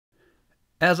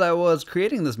As I was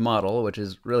creating this model, which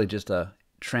is really just a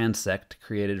transect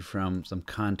created from some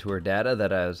contour data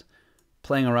that I was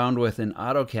playing around with in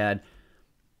Autocad,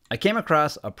 I came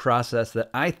across a process that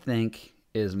I think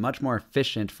is much more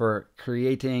efficient for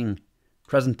creating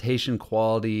presentation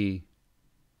quality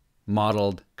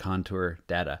modeled contour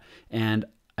data. And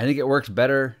I think it works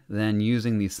better than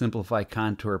using the Simplify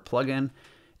Contour plugin.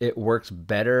 It works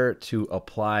better to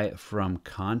apply from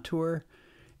Contour.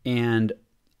 And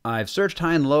I've searched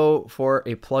high and low for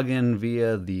a plugin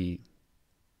via the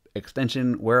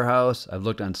extension warehouse. I've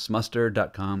looked on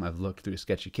smuster.com. I've looked through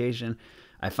Sketchucation.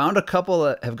 I found a couple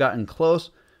that have gotten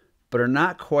close, but are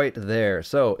not quite there.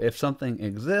 So if something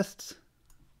exists,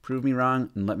 prove me wrong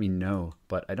and let me know.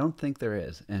 But I don't think there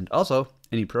is. And also,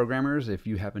 any programmers, if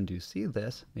you happen to see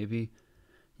this, maybe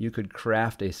you could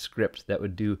craft a script that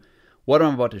would do what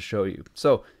I'm about to show you.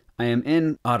 So I am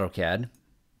in AutoCAD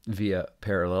via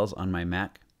Parallels on my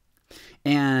Mac.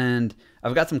 And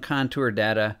I've got some contour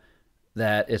data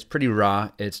that is pretty raw.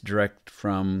 It's direct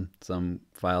from some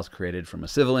files created from a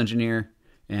civil engineer,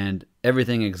 and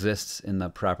everything exists in the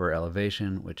proper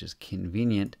elevation, which is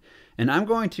convenient. And I'm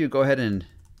going to go ahead and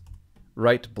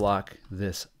right block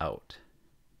this out.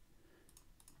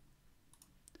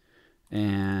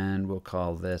 And we'll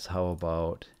call this, how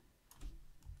about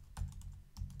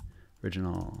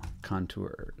original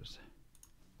contours.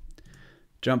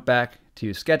 Jump back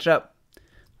to SketchUp.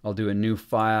 I'll do a new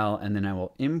file, and then I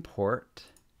will import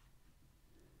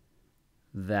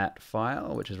that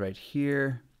file, which is right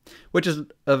here, which is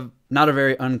not a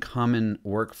very uncommon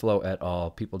workflow at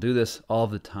all. People do this all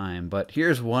the time, but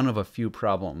here's one of a few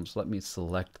problems. Let me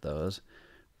select those.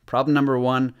 Problem number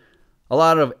one, a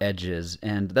lot of edges,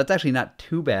 and that's actually not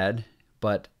too bad,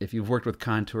 but if you've worked with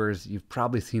contours, you've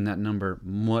probably seen that number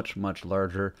much, much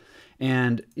larger.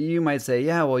 And you might say,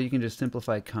 yeah, well, you can just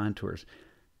simplify contours.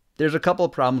 There's a couple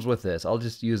of problems with this. I'll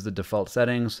just use the default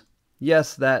settings.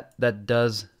 Yes, that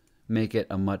does make it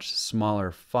a much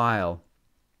smaller file,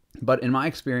 but in my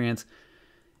experience,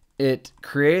 it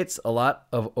creates a lot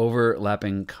of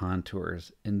overlapping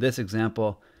contours. In this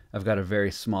example, I've got a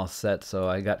very small set, so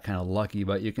I got kind of lucky,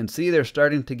 but you can see they're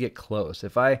starting to get close.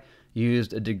 If I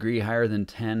used a degree higher than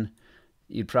 10,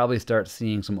 you'd probably start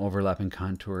seeing some overlapping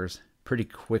contours pretty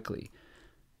quickly.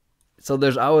 So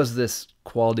there's always this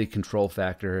quality control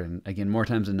factor, and again, more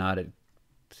times than not, it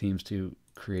seems to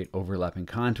create overlapping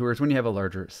contours when you have a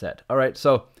larger set. All right,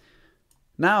 so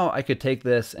now I could take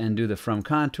this and do the from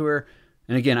contour,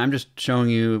 and again, I'm just showing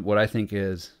you what I think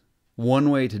is one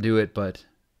way to do it, but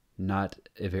not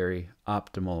a very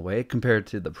optimal way compared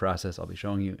to the process I'll be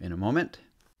showing you in a moment.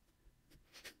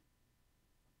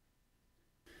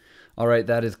 All right,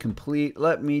 that is complete.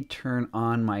 Let me turn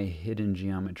on my hidden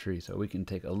geometry so we can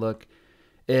take a look.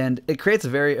 And it creates a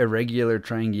very irregular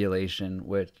triangulation,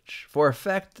 which for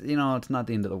effect, you know, it's not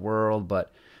the end of the world,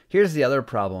 but here's the other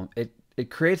problem. It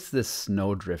creates this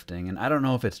snow drifting, and I don't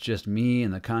know if it's just me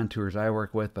and the contours I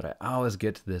work with, but I always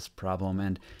get to this problem,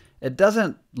 and it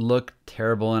doesn't look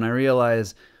terrible, and I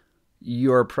realize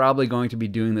you're probably going to be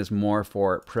doing this more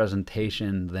for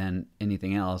presentation than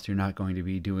anything else. You're not going to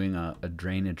be doing a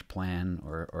drainage plan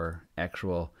or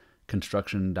actual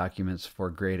construction documents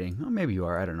for grading. Well, maybe you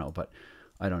are, I don't know, but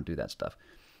I don't do that stuff.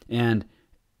 And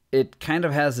it kind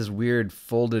of has this weird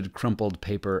folded, crumpled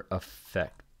paper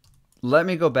effect. Let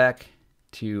me go back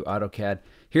to AutoCAD.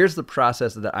 Here's the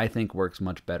process that I think works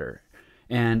much better.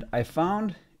 And I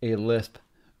found a Lisp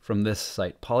from this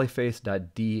site,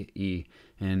 polyface.de.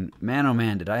 And man, oh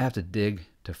man, did I have to dig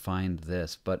to find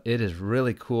this, but it is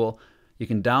really cool. You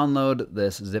can download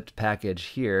this zipped package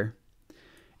here.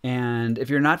 And if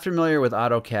you're not familiar with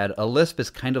AutoCAD, a Lisp is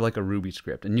kind of like a Ruby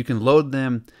script, and you can load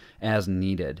them as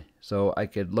needed. So I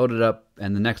could load it up,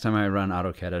 and the next time I run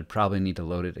AutoCAD, I'd probably need to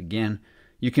load it again.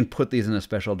 You can put these in a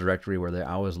special directory where they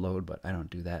always load, but I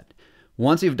don't do that.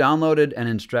 Once you've downloaded and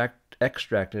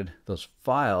extracted those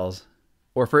files,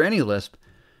 or for any Lisp,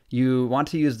 you want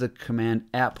to use the command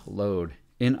appload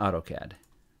in AutoCAD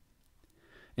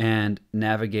and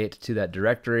navigate to that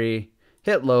directory,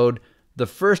 hit load. The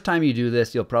first time you do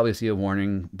this, you'll probably see a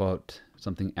warning about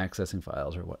something accessing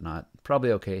files or whatnot.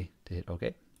 Probably okay to hit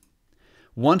OK.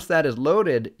 Once that is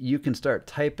loaded, you can start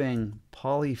typing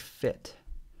Polyfit,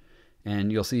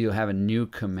 and you'll see you'll have a new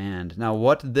command. Now,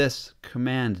 what this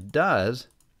command does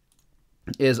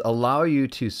is allow you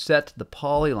to set the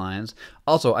polylines.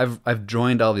 Also, I've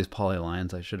joined all these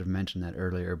polylines. I should have mentioned that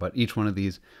earlier, but each one of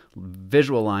these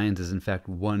visual lines is in fact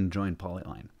one joined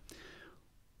polyline.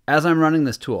 As I'm running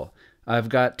this tool, I've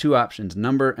got two options,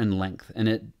 number and length, and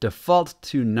it defaults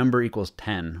to number equals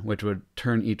 10, which would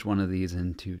turn each one of these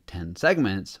into 10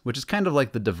 segments, which is kind of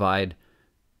like the divide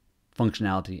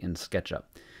functionality in SketchUp.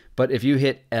 But if you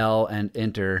hit L and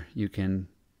enter, you can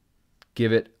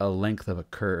give it a length of a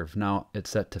curve. Now it's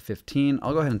set to 15.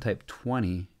 I'll go ahead and type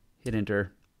 20, hit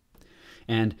enter.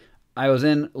 And I was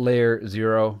in layer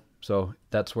 0, so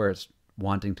that's where it's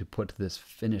wanting to put this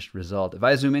finished result. If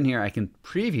I zoom in here, I can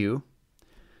preview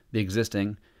the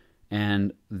existing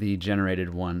and the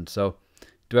generated one. So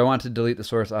do I want to delete the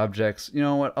source objects? You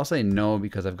know what? I'll say no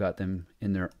because I've got them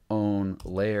in their own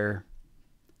layer.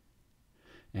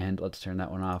 And let's turn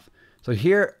that one off. So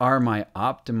here are my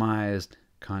optimized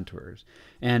contours.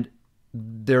 And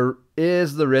there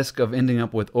is the risk of ending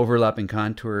up with overlapping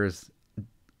contours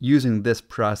using this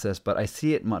process, but I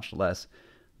see it much less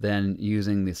than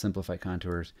using the simplify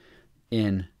contours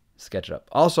in SketchUp.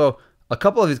 Also, a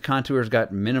couple of these contours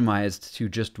got minimized to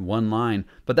just one line,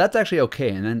 but that's actually okay.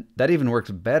 And then that even works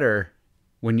better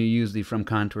when you use the from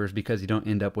contours because you don't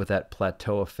end up with that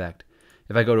plateau effect.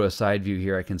 If I go to a side view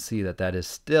here, I can see that that is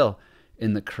still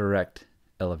in the correct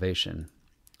elevation.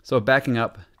 So backing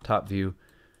up, top view,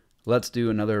 let's do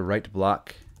another right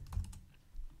block.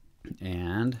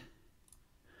 And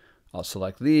I'll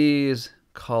select these,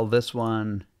 call this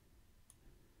one,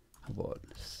 how about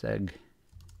seg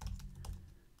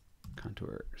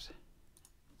contours.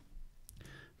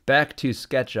 Back to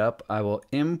SketchUp, I will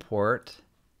import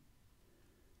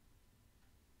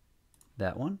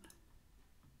that one.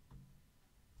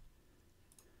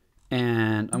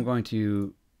 And I'm going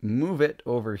to move it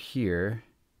over here.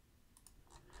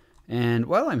 And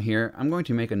while I'm here, I'm going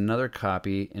to make another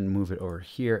copy and move it over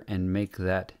here and make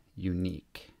that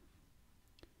unique.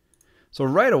 So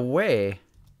right away,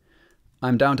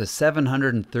 I'm down to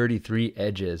 733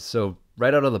 edges. So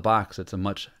right out of the box, it's a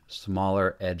much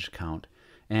smaller edge count.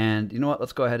 And you know what?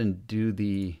 Let's go ahead and do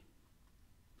the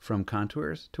from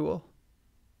contours tool.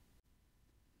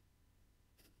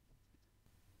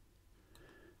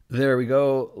 There we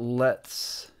go.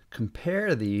 Let's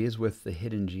compare these with the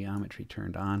hidden geometry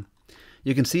turned on.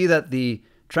 You can see that the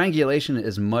triangulation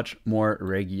is much more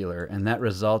regular, and that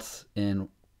results in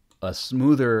a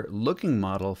smoother looking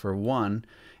model for one,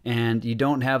 and you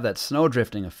don't have that snow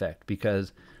drifting effect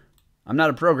because I'm not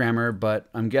a programmer, but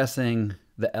I'm guessing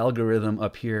the algorithm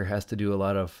up here has to do a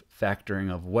lot of factoring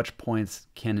of which points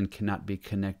can and cannot be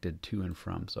connected to and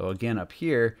from. So again, up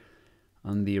here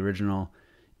on the original,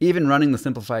 even running the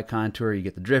simplify contour, you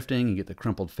get the drifting, you get the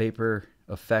crumpled vapor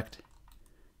effect.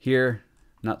 Here,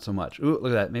 not so much. Ooh,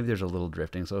 look at that. Maybe there's a little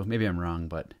drifting, so maybe I'm wrong,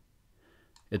 but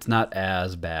it's not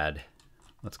as bad.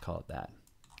 Let's call it that.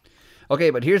 Okay,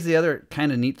 but here's the other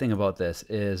kind of neat thing about this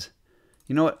is,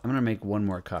 you know what? I'm going to make one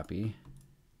more copy.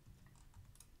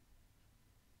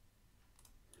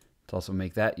 Let's also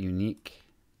make that unique.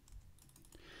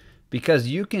 Because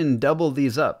you can double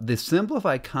these up. The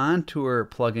Simplify Contour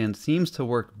plugin seems to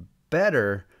work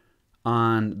better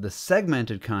on the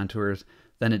segmented contours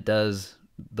than it does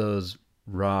those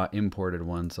raw imported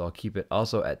ones. So I'll keep it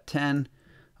also at 10.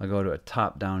 I'll go to a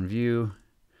top-down view.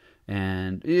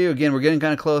 And again, we're getting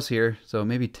kind of close here. So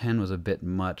maybe 10 was a bit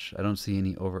much. I don't see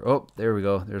any over. Oh, there we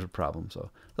go. There's a problem.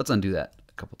 So let's undo that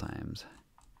a couple times.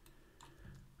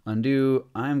 Undo.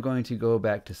 I'm going to go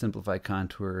back to simplify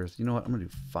contours. You know what? I'm going to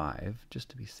do 5 just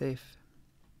to be safe.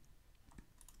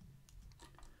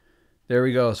 There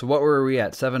we go. So what were we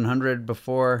at? 700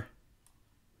 before.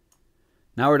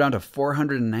 Now we're down to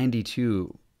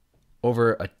 492,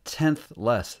 over a tenth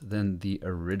less than the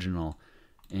original.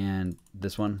 And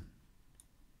this one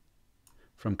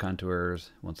from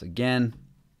contours once again.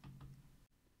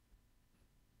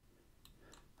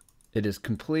 It is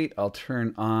complete. I'll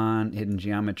turn on hidden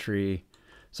geometry.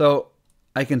 So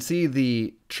I can see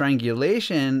the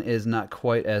triangulation is not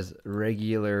quite as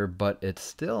regular, but it's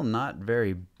still not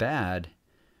very bad.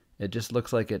 It just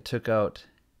looks like it took out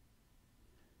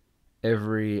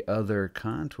every other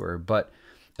contour. But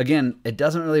again, it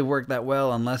doesn't really work that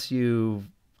well unless you've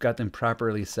got them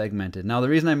properly segmented. Now, the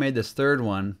reason I made this third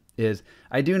one is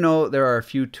I do know there are a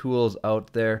few tools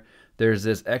out there. There's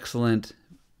this excellent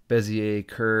Bezier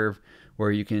curve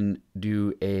where you can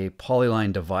do a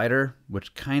Polyline Divider,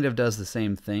 which kind of does the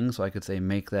same thing. So I could say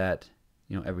make that,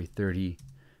 you know, every 30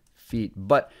 feet,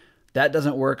 but that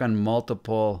doesn't work on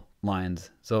multiple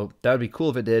lines. So that would be cool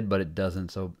if it did, but it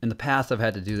doesn't. So in the past, I've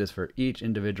had to do this for each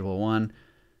individual one.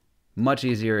 Much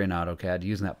easier in AutoCAD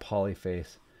using that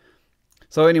polyface.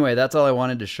 So anyway, that's all I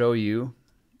wanted to show you.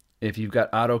 If you've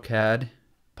got AutoCAD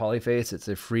polyface, it's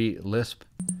a free LISP.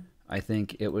 I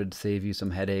think it would save you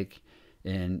some headache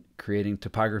in creating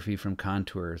topography from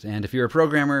contours. And if you're a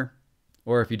programmer,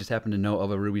 or if you just happen to know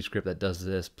of a Ruby script that does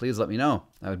this, please let me know.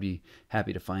 I would be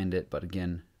happy to find it, but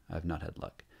again, I've not had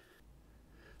luck.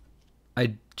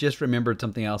 I just remembered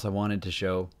something else I wanted to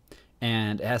show,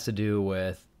 and it has to do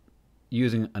with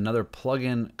using another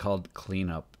plugin called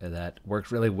Cleanup that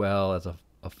works really well as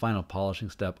a final polishing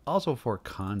step, also for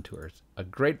contours. A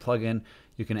great plugin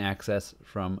you can access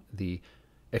from the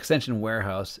extension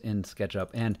warehouse in SketchUp.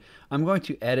 And I'm going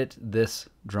to edit this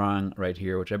drawing right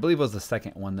here, which I believe was the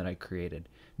second one that I created.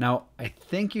 Now, I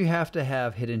think you have to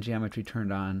have hidden geometry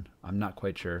turned on. I'm not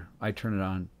quite sure. I turn it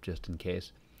on just in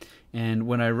case. And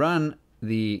when I run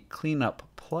the Cleanup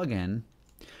plugin,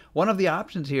 one of the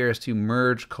options here is to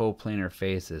merge coplanar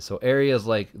faces. So areas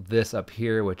like this up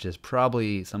here, which is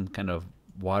probably some kind of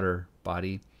water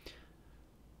body,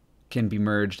 can be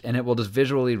merged, and it will just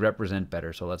visually represent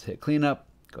better. So let's hit Cleanup.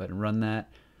 Go ahead and run that.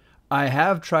 I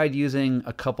have tried using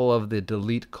a couple of the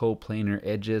delete coplanar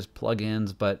edges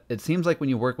plugins, but it seems like when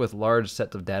you work with large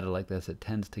sets of data like this, it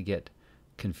tends to get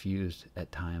confused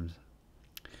at times.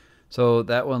 So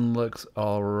that one looks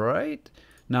all right.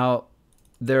 Now,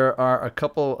 there are a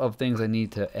couple of things I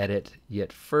need to edit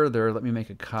yet further. Let me make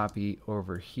a copy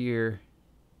over here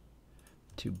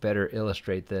to better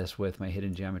illustrate this with my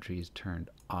hidden geometries turned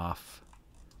off.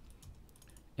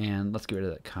 And let's get rid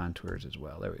of the contours as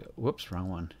well. There we go. Whoops, wrong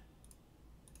one.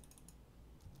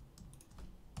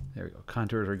 There we go.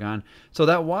 Contours are gone. So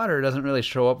that water doesn't really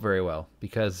show up very well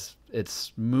because it's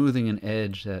smoothing an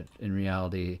edge that in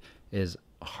reality is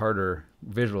harder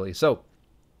visually. So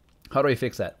how do I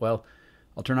fix that? Well,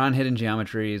 I'll turn on hidden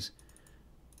geometries,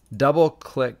 double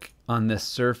click on this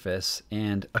surface,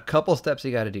 and a couple steps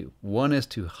you got to do. One is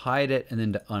to hide it and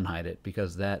then to unhide it,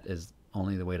 because that is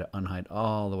only the way to unhide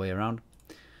all the way around.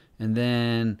 And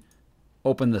then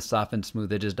open the soften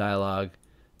smooth edges dialog,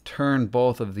 turn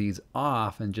both of these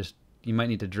off, and just, you might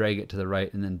need to drag it to the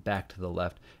right and then back to the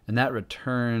left. And that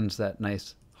returns that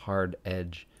nice hard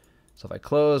edge. So if I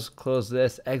close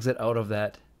this, exit out of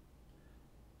that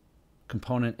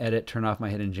component edit, turn off my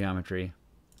hidden geometry.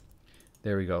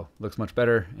 There we go. Looks much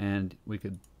better, and we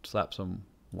could slap some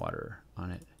water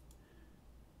on it.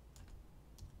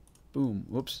 Boom.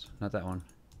 Whoops, not that one.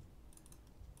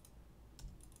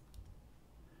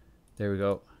 There we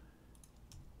go.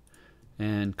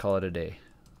 And call it a day.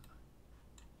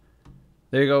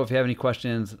 There you go. If you have any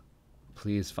questions,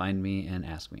 please find me and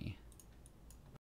ask me.